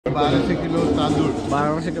1200 kilo तांदूळ,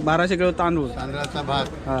 1200 kilo तांदूळ, तांदळाचा भात,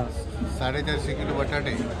 हां, 450 किलो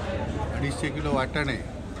बटाटे, 250 किलो वाटाणे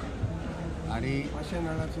आणि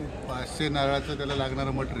 500 नारळाचं त्याला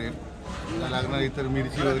लागणारं मटेरियल, त्याला लागणार इतर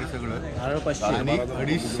मिरची वगैरे सगळं आणि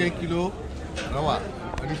 250 किलो रवा,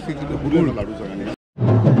 250 किलो गुळ लाडू सगळ्यांनी.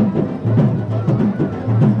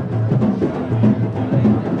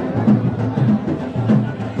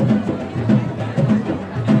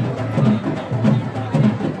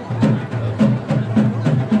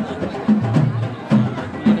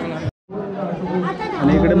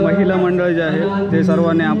 आणि इकडे महिला मंडळ जे आहे ते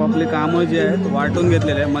सर्वांनी आपापली कामं जी आहेत वाटून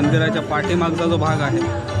घेतलेले आहे. मंदिराच्या पाठीमागचा जो भाग आहे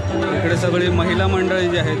इकडे सगळी महिला मंडळी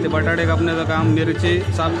जी आहे ते बटाटे कापण्याचं काम, मिरची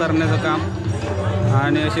साफ करण्याचं काम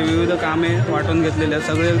आणि अशी विविध कामे वाटून घेतलेली आहेत.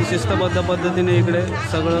 सगळे शिस्तबद्ध पद्धतीने इकडे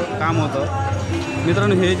सगळं काम होतं.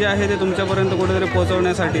 मित्रांनो, हे जे आहे ते तुमच्यापर्यंत कुठेतरी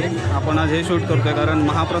पोहोचवण्यासाठी आपण आज हे शूट करतो आहे. कारण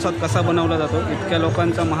महाप्रसाद कसा बनवला जातो, इतक्या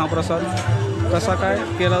लोकांचा महाप्रसाद कसा काय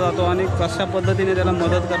केला जातो आणि कशा पद्धतीने त्याला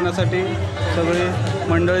मदत करण्यासाठी सगळे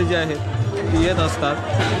मंडळी जे आहेत ती येत असतात.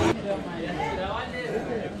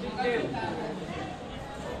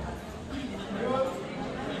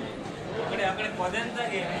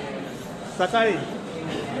 सकाळी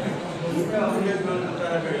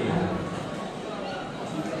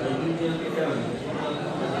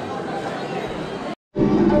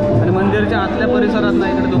आणि मंदिराच्या आतल्या परिसरात ना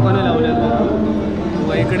इकडे दुकाने लावली आहेत बघा.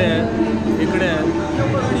 इकडे आहे, इकडे आहे.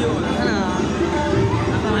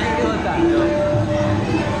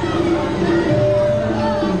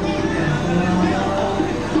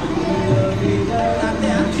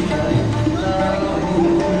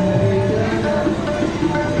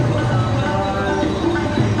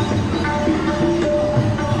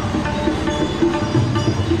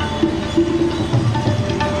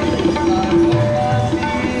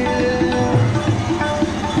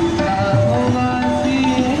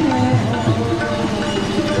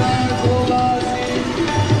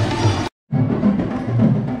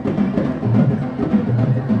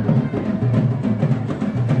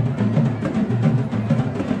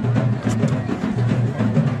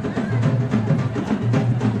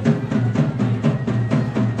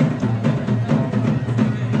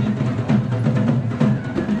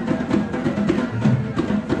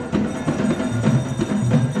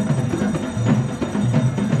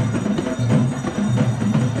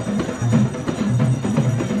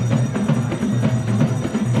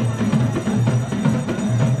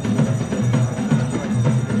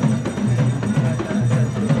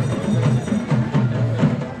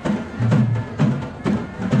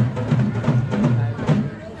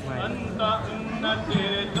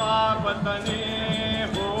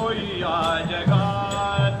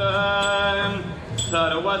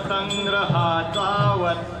 सर्वसंग्रहाचा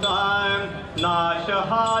वत्ता नाश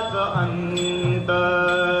हाच अंत,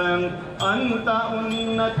 अंत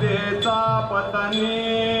उन्नतेचा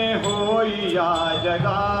पतने होई या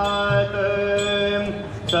जगात.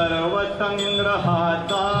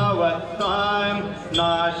 सर्वसंग्रहाचा वत्ता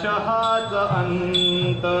नाश हाच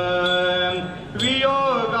अंत.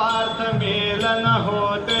 वियोगार्थ मेलन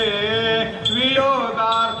होते,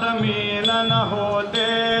 वियोगार्थ मेलन होते.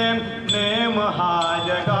 नेम हा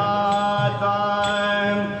जगाचा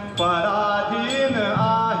पराधीन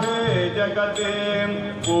आहे जगते.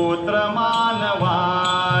 पुत्र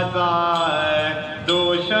मानवाचा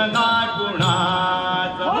दोष ना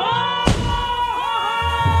गुणाचा.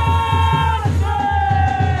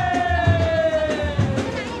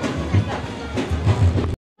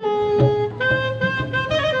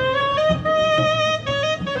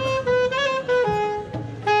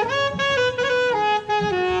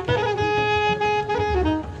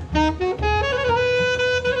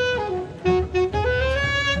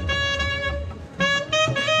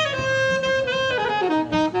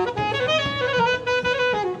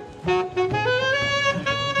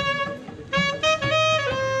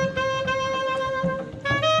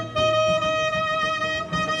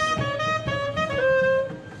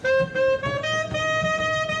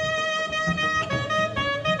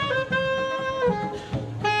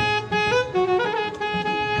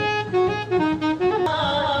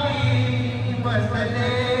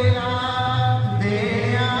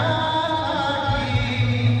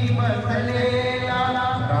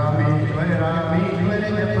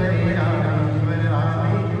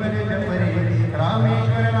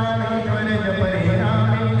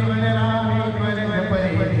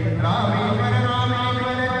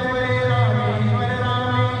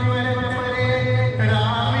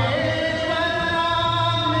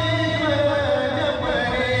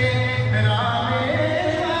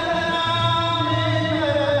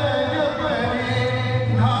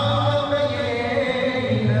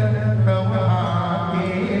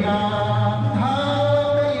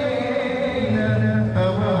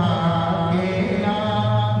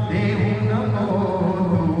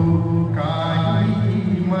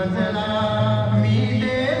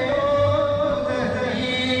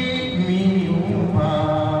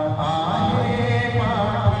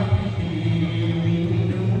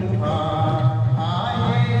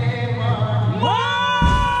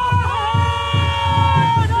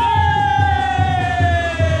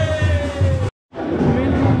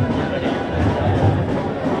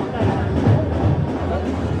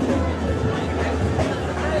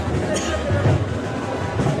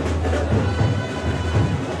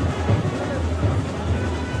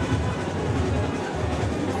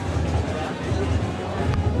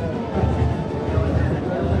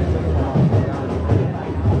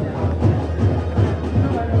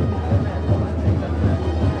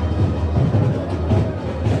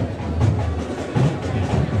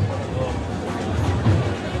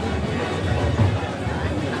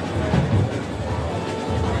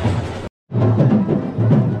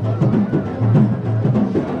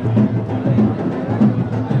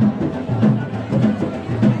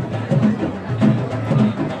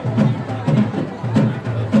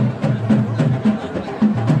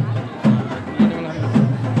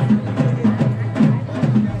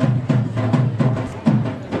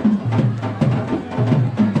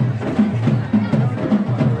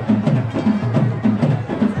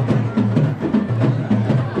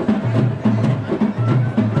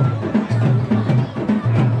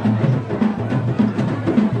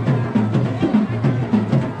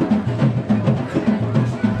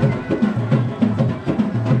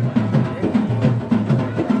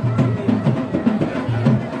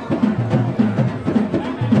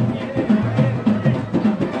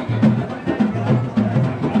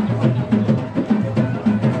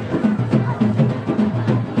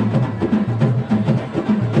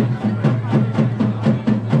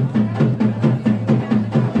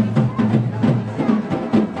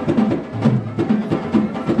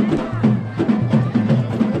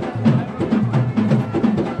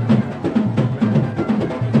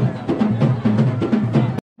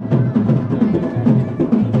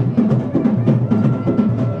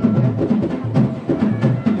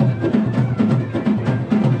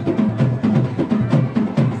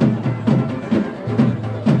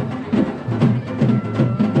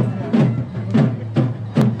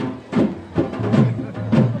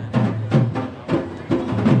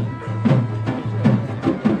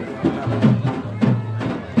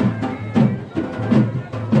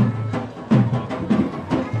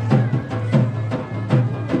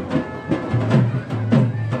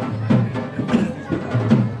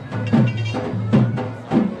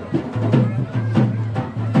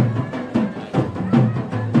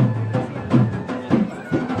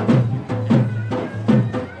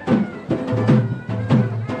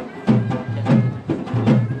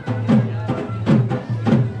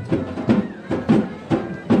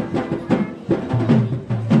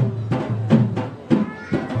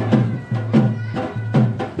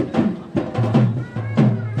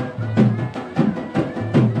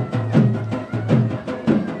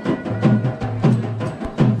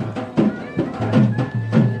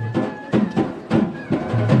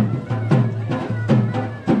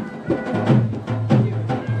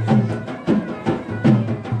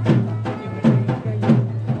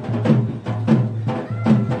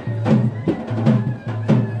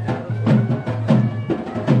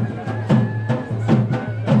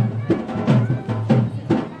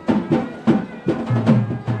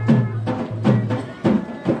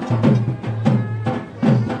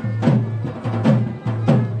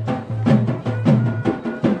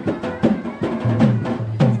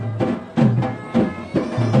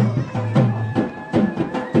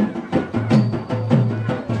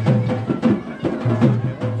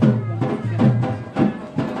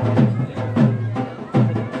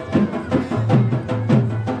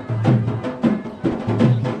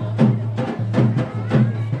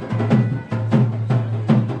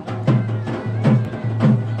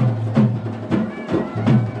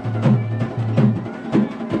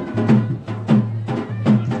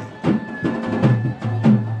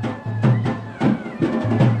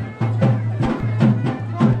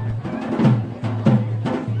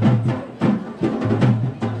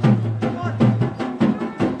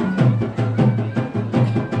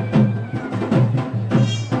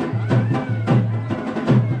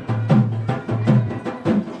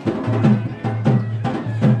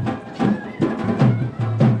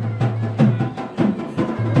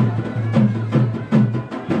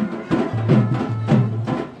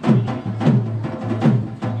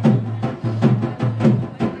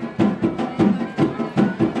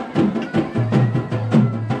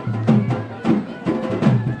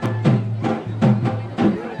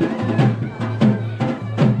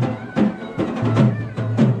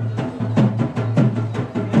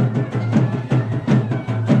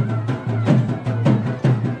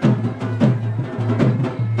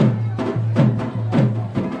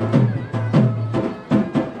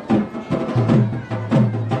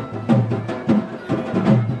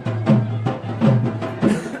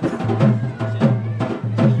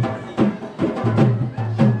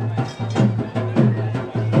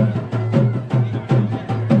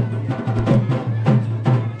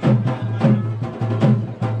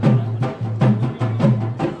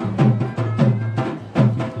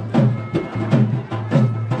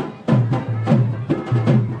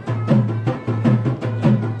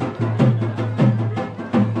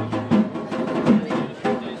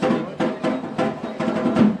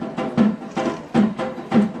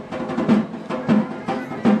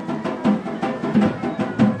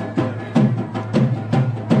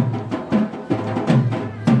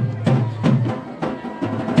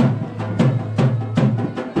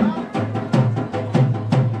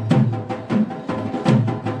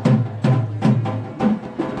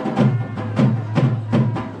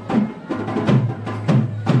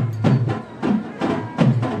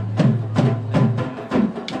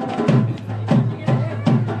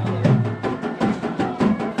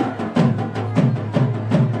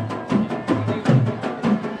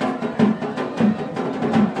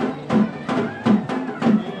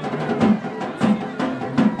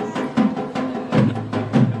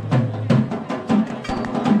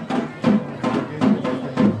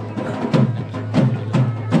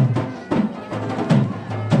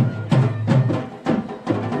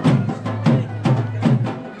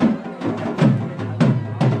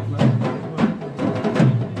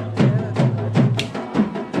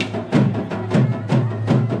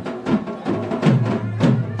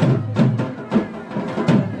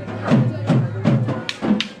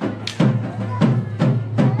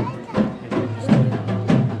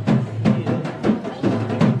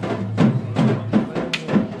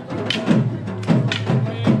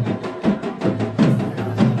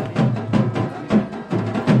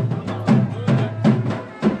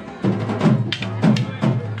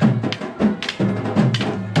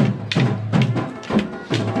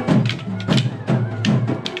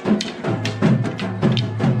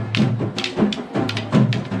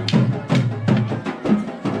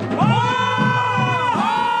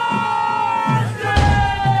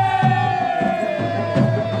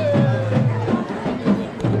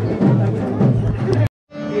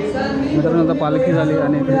 पालखी झाली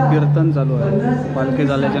आणि इकडे कीर्तन चालू आहे. पालखी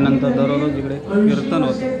झाल्याच्या नंतर दररोज इकडे कीर्तन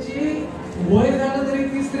होतं. वय झालं तरी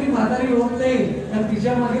ती स्त्री म्हातारी होत नाही आणि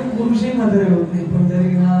तिच्या मागे पुरुषही म्हातारी होत नाही. पण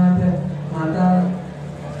तरी माता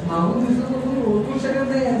मागून दिसत ओळखू शकत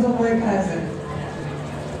नाही यांचं वय काय असेल.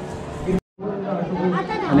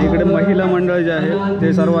 आणि इकडे महिला मंडळ जे आहे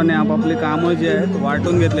ते सर्वांनी आपापली कामं जी आहेत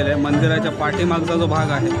वाटून घेतलेले आहे. मंदिराच्या पाठीमागचा जो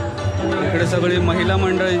भाग आहे इकडे सगळी महिला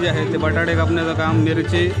मंडळी जी आहेत ते बटाटे कापण्याचं काम,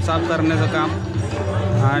 मिरची साफ करण्याचं काम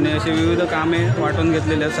आणि अशी विविध कामे वाटून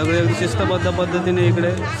घेतलेली आहेत. सगळे शिस्तबद्ध पद्धतीने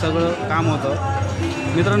इकडे सगळं काम होतं.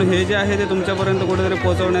 मित्रांनो, हे जे आहे ते तुमच्यापर्यंत कुठेतरी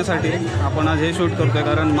पोहोचवण्यासाठी आपण आज हे शूट करतो आहे.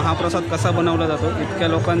 कारण महाप्रसाद कसा बनवला जातो, इतक्या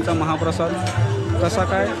लोकांचा महाप्रसाद कसा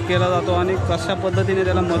काय केला जातो आणि कशा पद्धतीने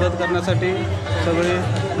त्याला मदत करण्यासाठी सगळे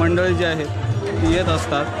मंडळी जे आहेत ती येत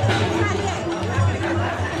असतात.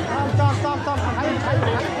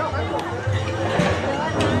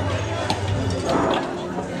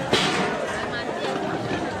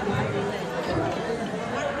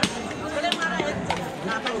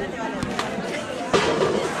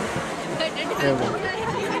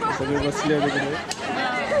 सगळे बसले आहेत तिकडे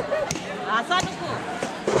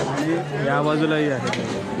आणि या बाजूलाही आहे.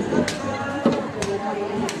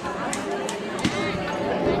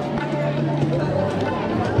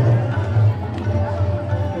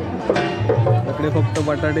 इकडे फक्त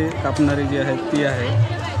बटाटे कापणारी जी आहेत ती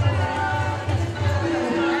आहे.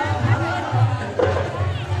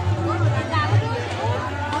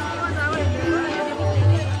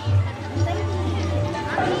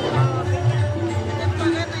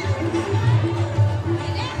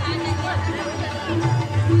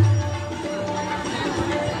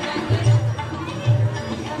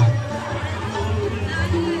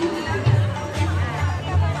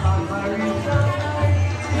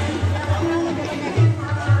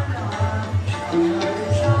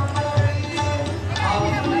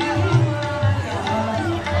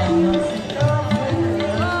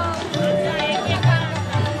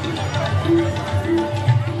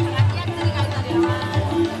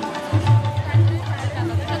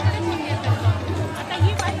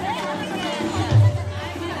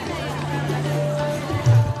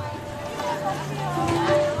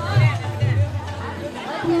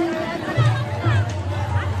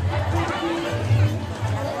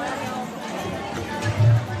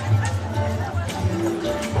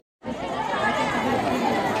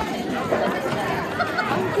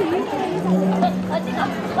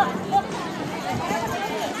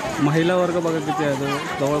 महिला वर्ग बघा किती आहे,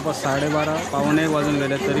 जवळपास 12:30 पावणे 1 वाजून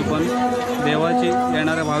गेले, तरी पण देवाची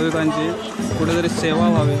येणाऱ्या भाविकांची कुठेतरी सेवा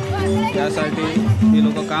व्हावी यासाठी ही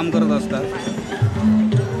लोक काम करत असतात.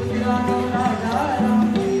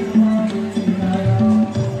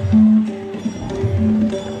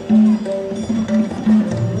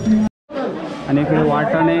 आणि इकडे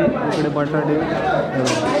वाटाणे, इकडे बटाटे.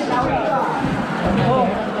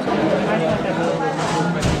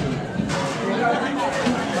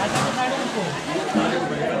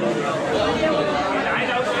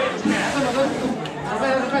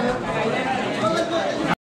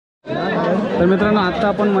 तर मित्रांनो, आत्ता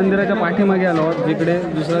आपण मंदिराच्या पाठीमागे आलो आहोत, जिकडे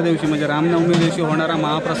दुसऱ्या दिवशी म्हणजे रामनवमी दिवशी होणारा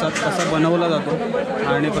महाप्रसाद कसा बनवला जातो.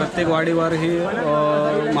 आणि प्रत्येक वाडीवर ही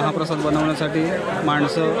महाप्रसाद बनवण्यासाठी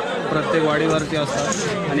माणसं प्रत्येक वाडीवरती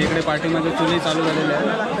असतात. आणि इकडे पाठीमागे चुली चालू झालेल्या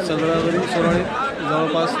आहेत. सगळं सुरळीत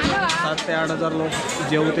जवळपास 7,000 ते 8,000 लोक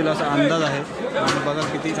जेवतील असा अंदाज आहे. आणि बघा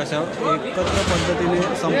किती कशा एकत्र पद्धतीने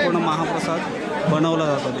संपूर्ण महाप्रसाद बनवला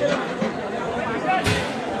जातो.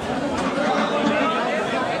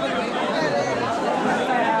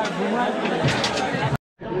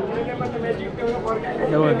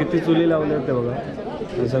 हे बघा किती चुली लावले ते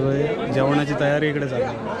बघा. सगळे जेवणाची तयारी इकडे चालू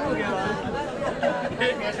आहे.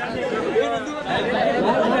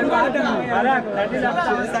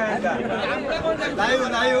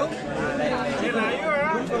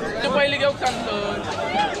 पहिली घेऊ सांगतो.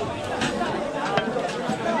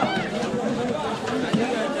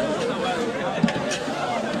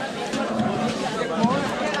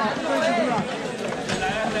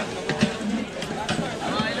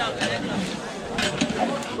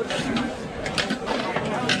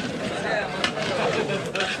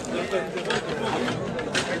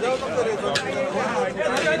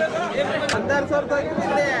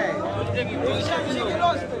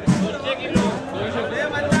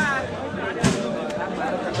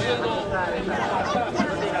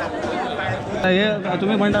 हे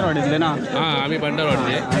तुम्ही भंडारवाडीतले ना? हां, आम्ही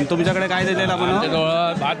भंडारवाडीचे. आणि तुमच्याकडे काय दिलेलं आपण?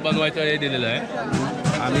 आमच्याजवळ भात बनवायचं हे दिलेलं आहे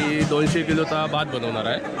आम्ही 200 किलोचा भात बनवणार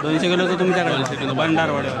आहे. 200 किलोचं तुमच्याकडे 200 किलो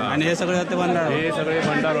भंडारवाडी आणि हे सगळे ते भंडार हे सगळे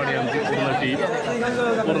भंडारवाडी आमची पूर्ण टीम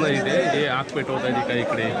पूर्ण इथे हे आग पेटवत आहे इकडे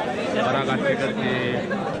इकडे पराग आटकेकरचे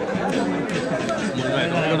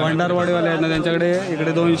भंडारवाडीवाले आहेत ना त्यांच्याकडे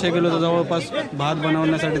इकडे 200 किलोचा जवळपास भात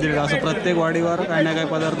बनवण्यासाठी दिला. असं प्रत्येक वाडीवर काही ना काही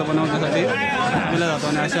पदार्थ बनवण्यासाठी दिला जातो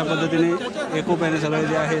आणि अशा पद्धतीने एकोप्याने सगळे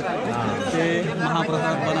जे आहेत ते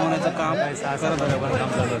महाप्रसाद बनवण्याचं काम करत आहे.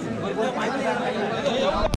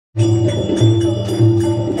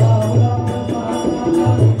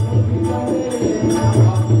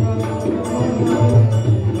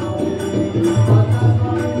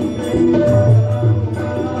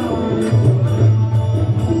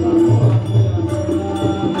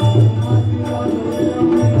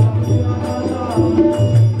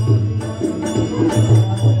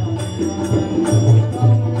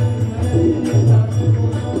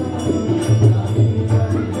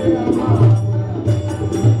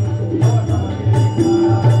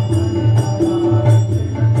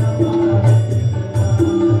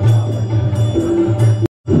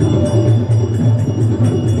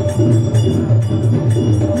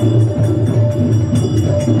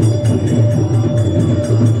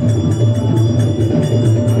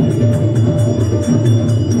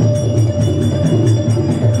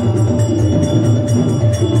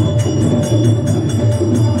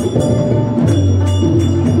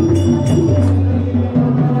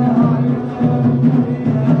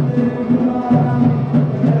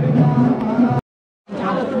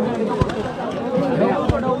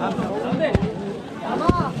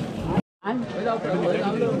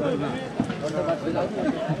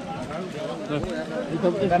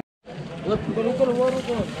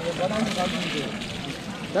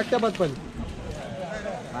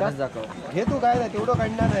 हे तू काय तेवढं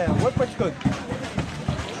काढणार आहे होत पटकन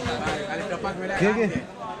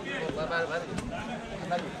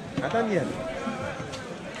आता घ्या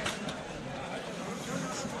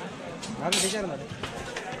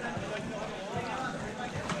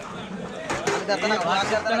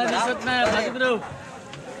दिसत नाही खाली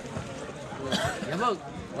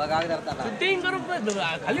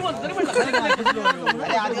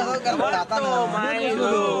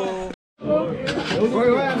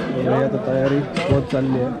आता तयारी होत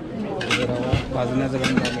चालली आहे. भाजण्याचं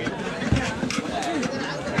काम चालू आहे.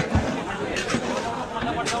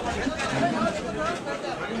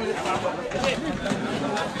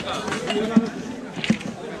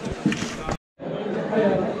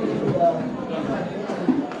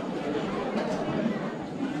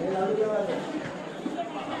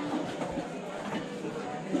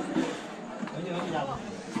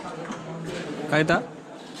 काय ता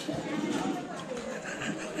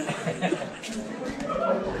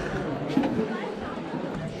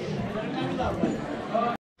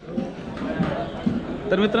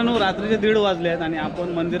तर मित्रांनो रात्रीचे 1:30 वाजले आहेत आणि आपण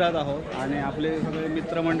मंदिरात आहोत आणि आपले सगळे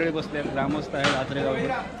मित्रमंडळी बसले आहेत, ग्रामस्थ आहेत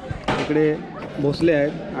रात्रीगावचे इकडे भोसले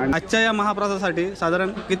आहेत. आणि आजच्या या महाप्रसादासाठी साधारण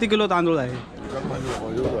किती किलो तांदूळ आहे?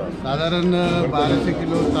 साधारण 1200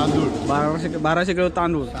 किलो तांदूळ, 1200 किलो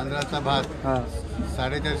तांदूळ, तांदळाचा भात, हां,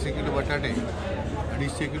 450 किलो बटाटे,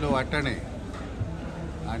 250 किलो वाटाणे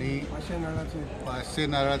आणि 500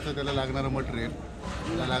 नारळाचं त्याला लागणारं मटेरियल,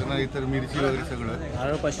 त्याला लागणार इतर मिरची वगैरे सगळं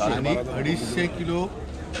आणि 250 किलो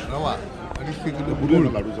रवा, 250 किलो गुळ,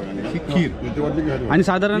 खीर. आणि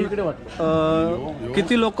साधारण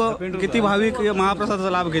किती लोक किती भाविक महाप्रसादाचा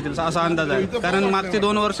लाभ घेतील असा अंदाज आहे? कारण मागचे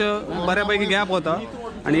 2 वर्ष बऱ्यापैकी गॅप होता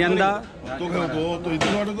आणि यंदा 10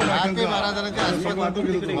 ते 12,000च्या आसपास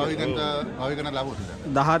भाविकांना लाभ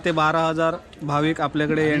होतो. 10 ते 12,000 भाविक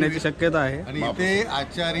आपल्याकडे येण्याची शक्यता आहे. आणि इथे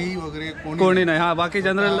आचारी वगैरे कोणी नाही, हा बाकी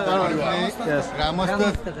जनरल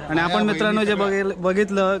ग्रामस्थ. आणि आपण मित्रांनो जे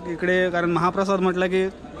बघितलं इकडे, कारण महाप्रसाद म्हटलं की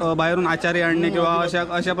बाहेरून आचारी आणणे किंवा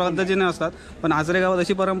अशा पद्धतीने असतात, पण आचरे गावात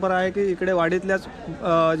अशी परंपरा आहे की इकडे वाडीतल्याच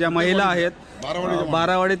ज्या महिला आहेत,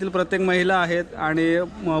 12 वाडीतील प्रत्येक महिला आहेत आणि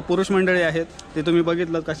पुरुष मंडळी आहेत, ते तुम्ही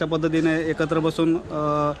बघितलं कशा पद्धतीने एकत्र बसून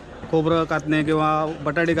खोबरं कातणे किंवा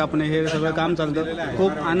बटाटे कापणे हे सगळं काम चालतं.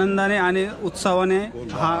 खूप आनंदाने आणि उत्साहाने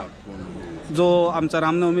हा जो आमचा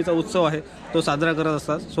रामनवमीचा उत्सव आहे तो साजरा करत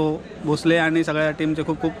असतात. सो भोसले आणि सगळ्या टीमचे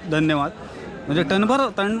खूप खूप धन्यवाद. म्हणजे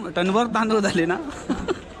टनभर तांदूळ झाले ना?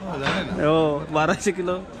 हो, 1200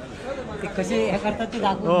 किलो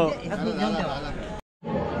हो.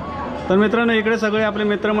 तर मित्रांनो इकडे सगळे आपले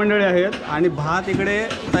मित्रमंडळी आहेत आणि भात इकडे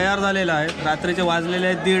तयार झालेला आहे. रात्रीचे वाजलेले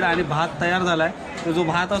आहेत 1:30 आणि भात तयार झाला आहे. तो जो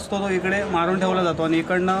भात असतो तो इकडे मारून ठेवला जातो आणि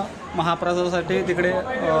इकडनं महाप्रसादासाठी तिकडे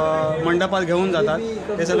मंडपात घेऊन जातात।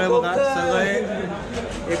 हे सगळे बघा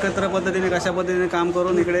सगळे एकत्र पद्धतीने कशा पद्धतीने काम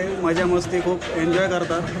करून इकडे मजा मस्ती खूप एन्जॉय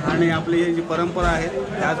करतात आणि आपली ही जी परंपरा आहे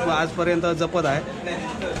ती आजपर्यंत जपत आहे।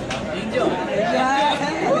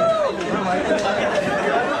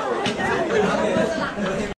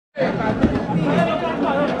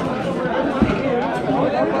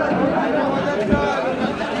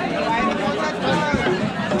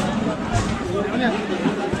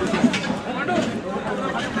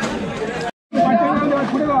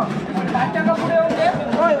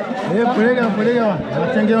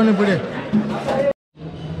 पुढे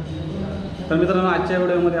तर मित्रांनो आजच्या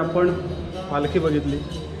व्हिडिओमध्ये आपण पालखी बघितली,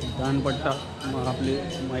 दानपट्टा, आपले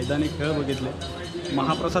मैदानी खेळ बघितले,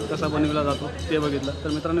 महाप्रसाद कसा बनवला जातो ते बघितलं। तर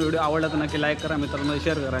मित्रांनो व्हिडिओ आवडला तर नक्की लाईक करा, मित्रांनो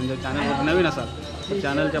शेअर करा आणि जर चॅनलवर नवीन असाल तर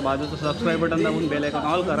चॅनलच्या बाजूचं सबस्क्राईब बटन दाबून बेल आयकॉन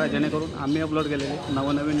ऑल करा, जेणेकरून आम्ही अपलोड केलेले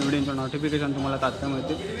नवनवीन व्हिडिओचं नोटिफिकेशन तुम्हाला तात्काळ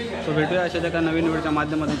मिळतील। सो भेटूया अशाच एका नवीन व्हिडिओच्या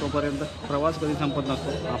माध्यमातून। तोपर्यंत प्रवास कधी संपत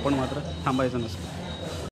नसतो, आपण मात्र थांबायचं नसतं।